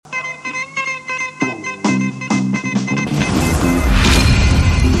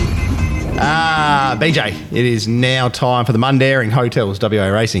BJ, it is now time for the Mundaring Hotels WA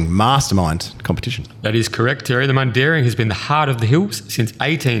Racing Mastermind competition. That is correct, Terry. The Mundaring has been the heart of the hills since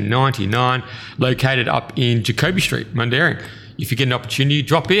 1899, located up in Jacoby Street, Mundaring. If you get an opportunity,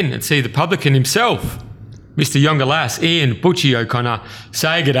 drop in and see the publican himself, Mr. Younger Lass, Ian Butchy O'Connor.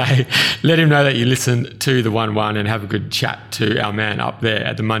 Say good day. Let him know that you listen to the 1-1 and have a good chat to our man up there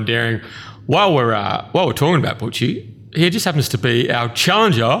at the Mundaring. While we're talking about Butchy, he just happens to be our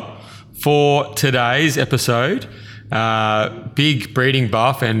challenger for today's episode. Big breeding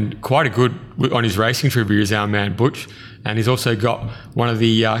buff and quite a good on his racing trivia is our man Butch. And he's also got one of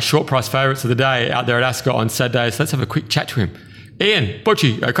the short price favourites of the day out there at Ascot on Saturday. So let's have a quick chat to him. Ian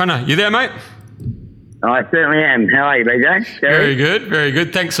Butchy O'Connor, you there, mate? I certainly am. How are you, BJ? Very good, very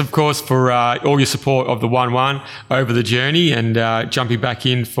good. Thanks, of course, for all your support of the 1-1 over the journey and jumping back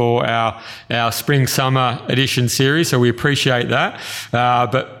in for our spring-summer edition series. So we appreciate that.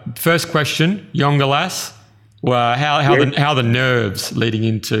 But first question, Younger Lass, how the nerves leading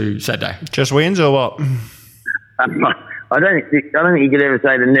into Saturday? Just wins or what? I don't think you could ever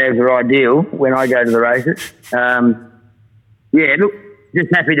say the nerves are ideal when I go to the races. Look. Just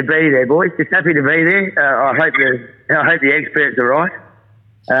happy to be there, boys. Just happy to be there. I hope the experts are right.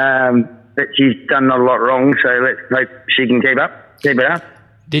 But she's done not a lot wrong, so let's hope she can keep it up.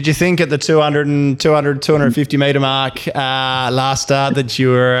 Did you think at the 250 metre mark last start that you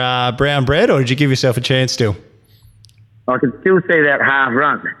were brown bread, or did you give yourself a chance still? I could still see that half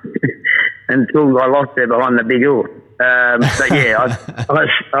run until I lost there behind the big hill. But yeah,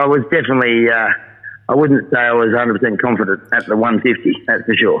 I was definitely... I wouldn't say I was 100% confident at the 150, that's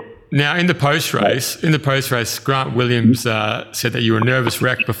for sure. Now, in the post-race, Grant Williams said that you were a nervous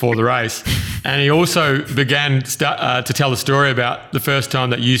wreck before the race, and he also began to tell a story about the first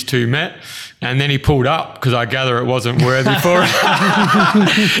time that you two met, and then he pulled up because I gather it wasn't worthy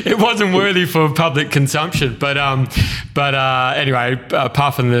for public consumption. But anyway,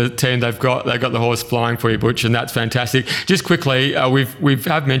 Puff and the team they've got the horse flying for you, Butch, and that's fantastic. Just quickly,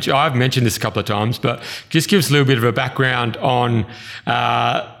 I've mentioned this a couple of times, but just give us a little bit of a background on.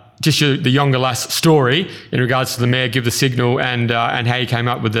 The Younger Lass story in regards to the mare, Give the Signal, and how you came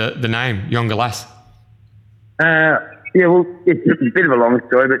up with the name Younger Lass. It's a bit of a long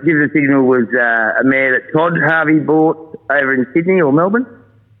story, but Give the Signal was a mare that Todd Harvey bought over in Sydney or Melbourne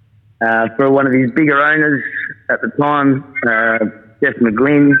for one of his bigger owners at the time, Jeff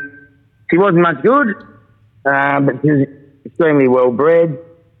McGlynn. She wasn't much good, but she was extremely well bred.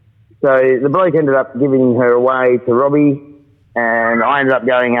 So the bloke ended up giving her away to Robbie, and I ended up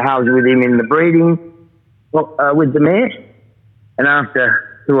going a halves with him in the breeding with the mare. And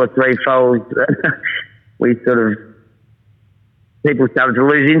after 2 or 3 foals, people started to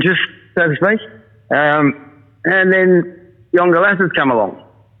lose interest, so to speak. And then Younger Lass has come along.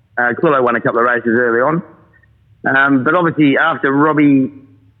 Quillo won a couple of races early on. But obviously after Robbie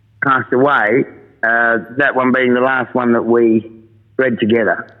passed away, that one being the last one that we bred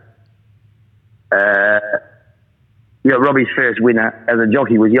together, Robbie's first winner as a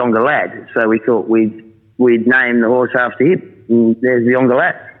jockey was Younger Lad, so we thought we'd name the horse after him. And there's the Younger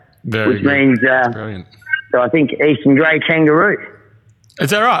Lad, which means so I think Eastern Grey Kangaroo. Is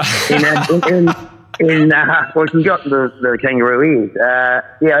that right? Well, she got the kangaroo ears.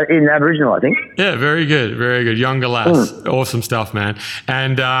 In Aboriginal, I think. Yeah, very good, very good. Younger Lass, awesome stuff, man.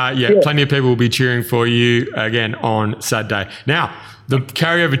 And plenty of people will be cheering for you again on Saturday. Now, the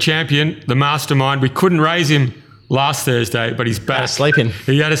carryover champion, the Mastermind, we couldn't raise him last Thursday, but he's back.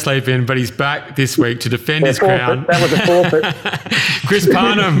 He had to sleep in, but he's back this week to defend his crown. That was a forfeit.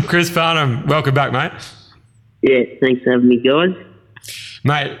 Chris Parnham, welcome back, mate. Yeah, thanks for having me, guys.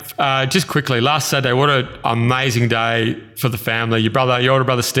 Mate, just quickly, last Saturday, what an amazing day for the family. Your older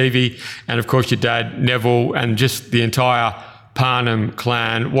brother Stevie, and of course your dad Neville, and just the entire Parnham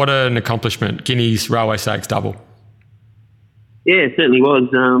clan. What an accomplishment. Guineas Railway Stakes double. Yeah, it certainly was.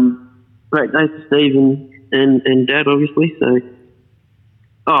 Great day for Steve and Dad, obviously. So,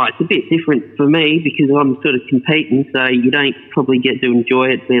 it's a bit different for me because I'm sort of competing, so you don't probably get to enjoy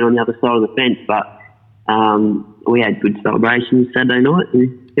it being on the other side of the fence. But we had good celebrations Saturday night,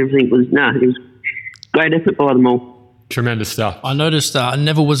 and everything was it was great effort by them all. Tremendous stuff. I noticed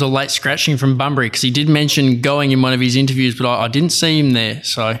Neville was a late scratching from Bunbury because he did mention going in one of his interviews, but I didn't see him there.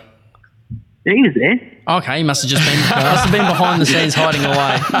 So he was there. Okay, he must have been behind the scenes hiding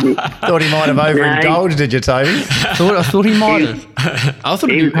away. Thought he might have overindulged, did you, Toby? I thought he might have. I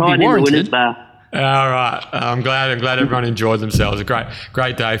thought he was hiding in the winner's bar. All right. I'm glad everyone enjoyed themselves. A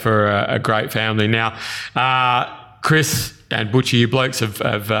great day for a great family. Now, Chris and Butchie, you blokes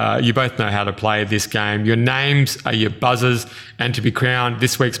have you both know how to play this game. Your names are your buzzers, and to be crowned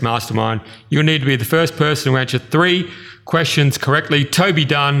this week's Mastermind, you'll need to be the first person to answer 3 questions correctly. Toby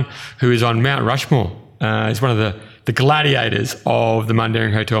Dunn, who is on Mount Rushmore, is one of the gladiators of the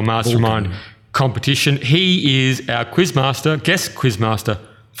Mundaring Hotel Mastermind competition. He is our guest quizmaster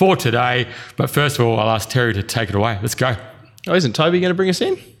for today. But first of all, I'll ask Terry to take it away. Let's go. Oh, isn't Toby going to bring us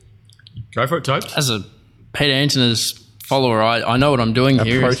in? Go for it, Tobes. As a Peter Antonis follower, I know what I'm doing A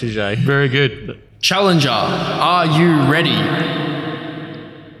here. protege. Very good. Challenger, are you ready?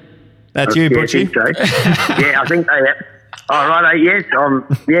 That's you, Yeah, I Butchie. think so. Yeah, I think they have. Oh, right. Yes. Yes. All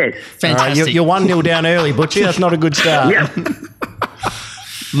right, Fantastic. you're 1-0 down early, Butchie. That's not a good start. Yeah.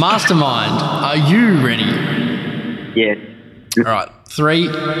 Mastermind, are you ready? Yeah. All right, 3,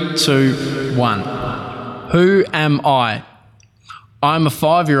 2, 1. Who am I? I'm a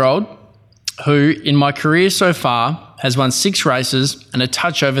 5-year-old who, in my career so far, has won 6 races and a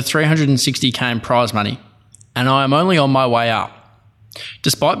touch over 360k in prize money, and I am only on my way up.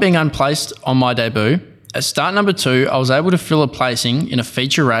 Despite being unplaced on my debut, at start number 2, I was able to fill a placing in a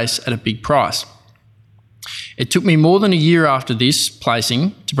feature race at a big price. It took me more than a year after this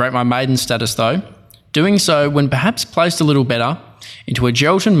placing to break my maiden status though, doing so when perhaps placed a little better into a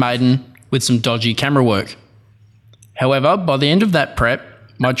Geraldton maiden with some dodgy camera work. However, by the end of that prep,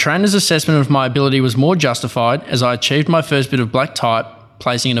 my trainer's assessment of my ability was more justified as I achieved my first bit of black type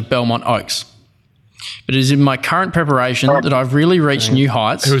placing in a Belmont Oaks. But it is in my current preparation that I've really reached new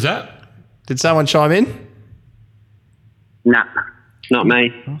heights. Who was that? Did someone chime in? Nah, not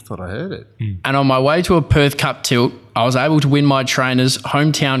me. I thought I heard it. And on my way to a Perth Cup tilt, I was able to win my trainer's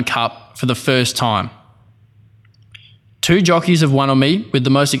hometown cup for the first time. 2 jockeys have won on me, with the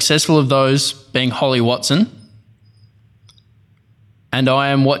most successful of those being Holly Watson. And I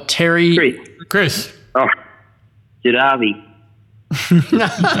am what Terry... Chris. Oh, Jadavi.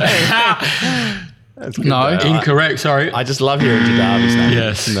 That's good, No. though. Incorrect, sorry. I just love hearing Jadavi's name.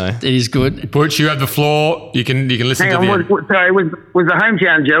 Yes. No. It is good. Butch, you have the floor. You can listen Hang to on. the end. Sorry, was the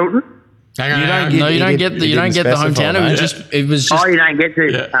hometown Geraldton? Hang on, You hang on. don't No, you don't did- get the you you don't didn't get the specify hometown. that. It was just Oh, you don't get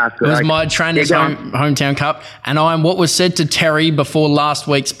to. Yeah. Ah, it was sorry. my trainer's Yeah, go on. hometown cup, and I am what was said to Terry before last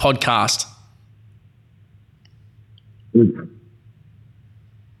week's podcast.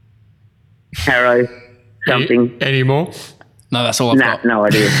 Harrow. Something. Any more? No, that's all I've Nah, got. no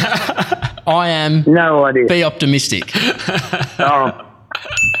idea. I am No idea. be optimistic. Oh,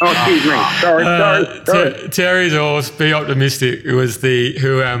 excuse me. Sorry. Terry's horse, Be Optimistic, it was the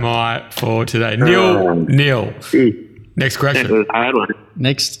Who Am I for today. Neil. Gee, Next That question. was a hard one.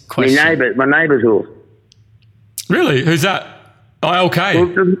 Next my question. neighbour's horse. Really? Who's that? Oh, LK.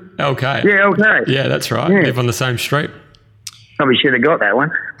 Wilson. LK. Yeah, okay. Yeah, that's right. Yeah. Live on the same street. Probably should have got that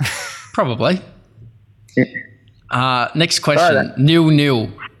one. Probably. Next Right. question. Nil.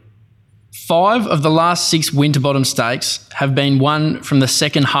 5 of the last 6 Winterbottom Stakes have been won from the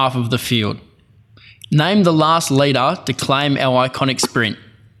second half of the field. Name the last leader to claim our iconic sprint.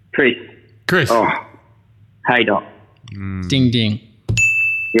 Chris. Oh, hey, Doc. Ding, ding.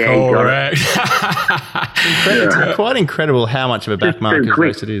 Yeah, he got it. Correct. It's quite incredible how much of a back market quick.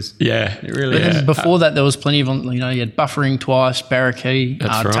 race it is. Yeah. It really But is. then before that, there was plenty of, you had buffering twice, Barrackey,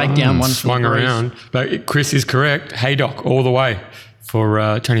 That's right. takedown one Swung from the around. But Chris is correct. Haydock all the way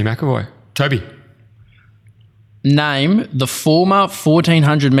for Tony McAvoy. Toby. Name the former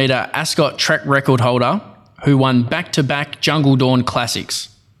 1400 metre Ascot track record holder who won back-to-back Jungle Dawn Classics.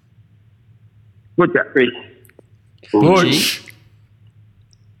 What's that? Butch.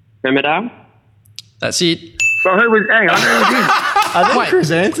 Femidale? That's it. Well, who was? Hang on. Who was his? I think Wait.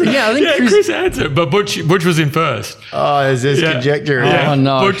 Chris answered. Yeah, I think Yeah, Chris. Chris answered. But Butch was in first. Oh, is this conjecture? Yeah. Oh,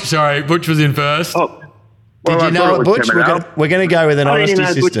 no. Butch was in first. Oh, Did Well, I you thought know it it, was Butch? Femidale. We're going to go with an I didn't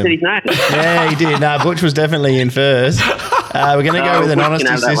honesty even know Butch system. said his name. Yeah, he did. No, Butch was definitely in first. We're going to go Oh, with an Butch can honesty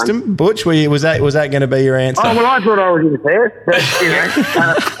have that system. Butch, was that going to be your answer? Oh, well, I thought I was in first.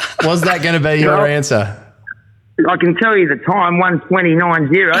 But, Was that going to be your No. answer? I can tell you the time,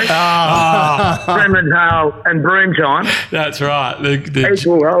 1:29.0. Femidale and Broom time. That's right.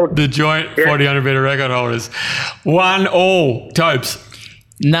 Equal hold. The joint 1400 metre record holders. 1-1. Tobes.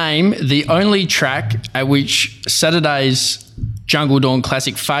 Name the only track at which Saturday's Jungle Dawn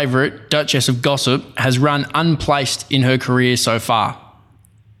Classic favourite, Duchess of Gossip, has run unplaced in her career so far.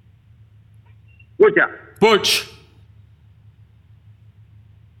 What's that? Butch.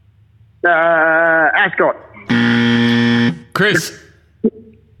 Ascot. Chris.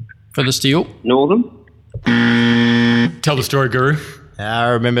 For the steal. Northern? Tell the story, Guru. I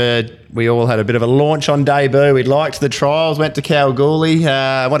remember we all had a bit of a launch on debut. We liked the trials, went to Kalgoorlie.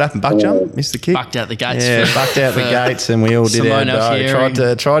 What happened? Buck jump? Missed the kick? Bucked out the gates. Yeah, bucked out the gates, and we all did Simone our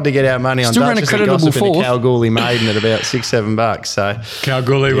Alfieri. tried to get our money on Still ran a Duchess and creditable Gossip in the fourth. Kalgoorlie Maiden at about $6-7. So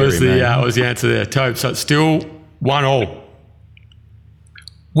Kalgoorlie was Scary, man. was the answer there, Tobe. So it's still 1-1.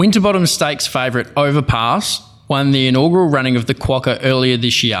 Winterbottom Stakes favourite Overpass won the inaugural running of the Quokka earlier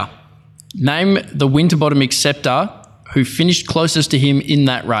this year. Name the Winterbottom acceptor who finished closest to him in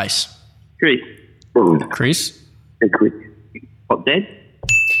that race. Chris. Chris? Chris. What, Dad?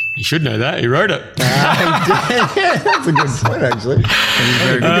 You should know that. He wrote it. that's a good point, actually. He's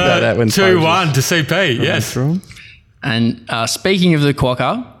very good at that when 2-1 to CP, yes. And speaking of the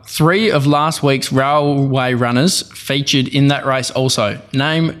Quokka, 3 of last week's railway runners featured in that race also.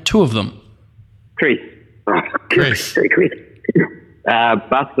 Name 2 of them. Chris. Chris. Chris.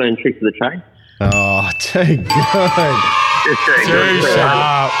 Basketball and Tricks of the Trade. Oh, too good. Too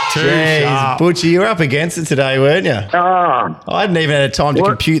sharp. Too Jeez, sharp. Butchie, you were up against it today, weren't you? Oh, I hadn't even had time to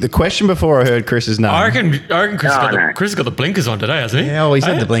compute the question before I heard Chris's name. I reckon Chris, no. Chris has got the blinkers on today, hasn't he? Yeah, well, he's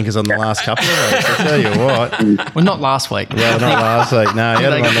had the blinkers on the last couple of weeks. I tell you what. Well, not last week. Well, not last week. No, he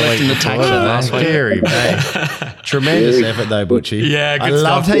had They them on got the left week in the before tank that. last week. Scary, man. Tremendous effort, though, Butchie. Yeah, good I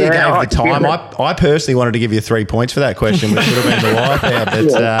loved how stuff. you Yeah, gave the time. I personally wanted to give you 3 points for that question, which would have been the wipeout,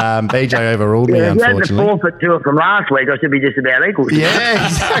 but BJ overruled me, if you had the unfortunately. forfeit to it from last week, I should be just about equal. Yeah,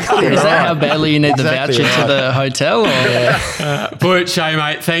 exactly. Is that how right. badly you need Exactly the voucher right. to the hotel? Or? Butch, hey,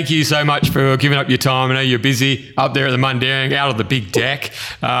 mate, thank you so much for giving up your time. I know you're busy up there at the Mundaring, out of the big deck.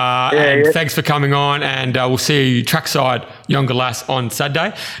 And yeah. thanks for coming on, and we'll see you trackside Yonga Lass on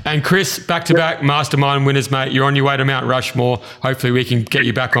Saturday. And Chris, back-to-back Mastermind winners, mate. You're on your way to Mount Rushmore. Hopefully we can get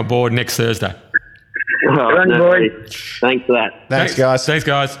you back on board next Thursday. Run, boy. Thanks for that. Thanks, guys. Thanks,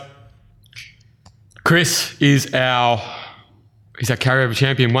 guys. Chris is our carryover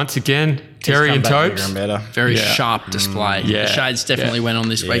champion once again. Terry Come and back bigger Tobes. and better. Very Yeah. sharp display. Yeah. The shades definitely Yeah. went on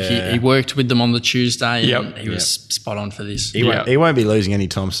this week. Yeah. He worked with them on the Tuesday Yep. and he was spot on for this. He won't be losing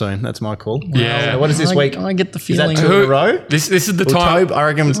anytime soon. That's my call. Yeah. So what is this week? I get the Is that feeling. 2 in a row? This is the Well, time. I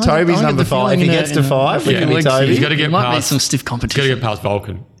reckon it's Toby's I get number the 5. If he feeling gets to 5, it Yeah. can be He's Toby. He's got to get might need past. some stiff Got to competition. get past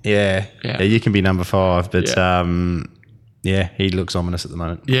Vulcan. Yeah. You can be number 5, but he looks ominous at the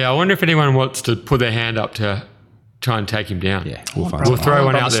moment. Yeah, I wonder if anyone wants to put their hand up to try and take him down. Yeah, we'll find We'll out. throw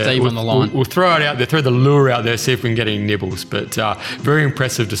one Brother out there. Steve on the line. We'll throw it out there, throw the lure out there, see if we can get any nibbles. But very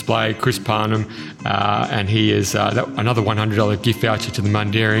impressive display, Chris Parnham, and he is another $100 gift voucher to the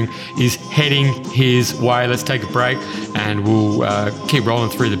Mundaring is heading his way. Let's take a break, and we'll keep rolling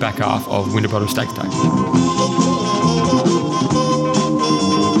through the back half of Winterbottom Stakes Day.